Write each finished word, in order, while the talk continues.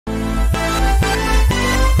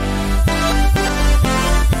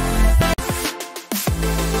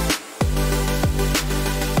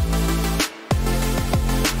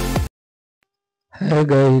Hey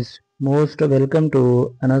guys, most welcome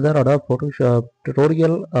to another Adobe Photoshop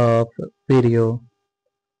tutorial of video.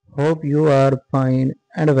 Hope you are fine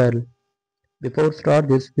and well. Before start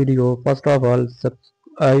this video, first of all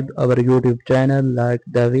subscribe our YouTube channel, like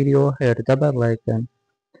the video, hit the bell icon.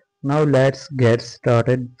 Now let's get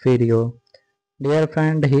started video. Dear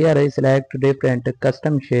friend, here I select different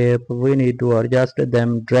custom shape. We need to adjust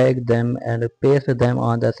them, drag them and paste them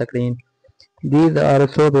on the screen. These are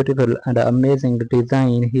so beautiful and amazing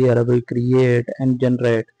design here we create and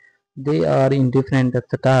generate. They are in different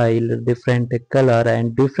style, different color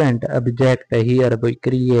and different object here we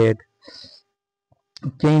create.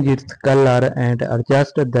 Change its color and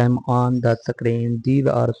adjust them on the screen. These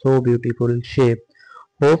are so beautiful shape.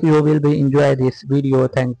 Hope you will be enjoy this video.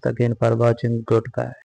 Thanks again for watching. Goodbye.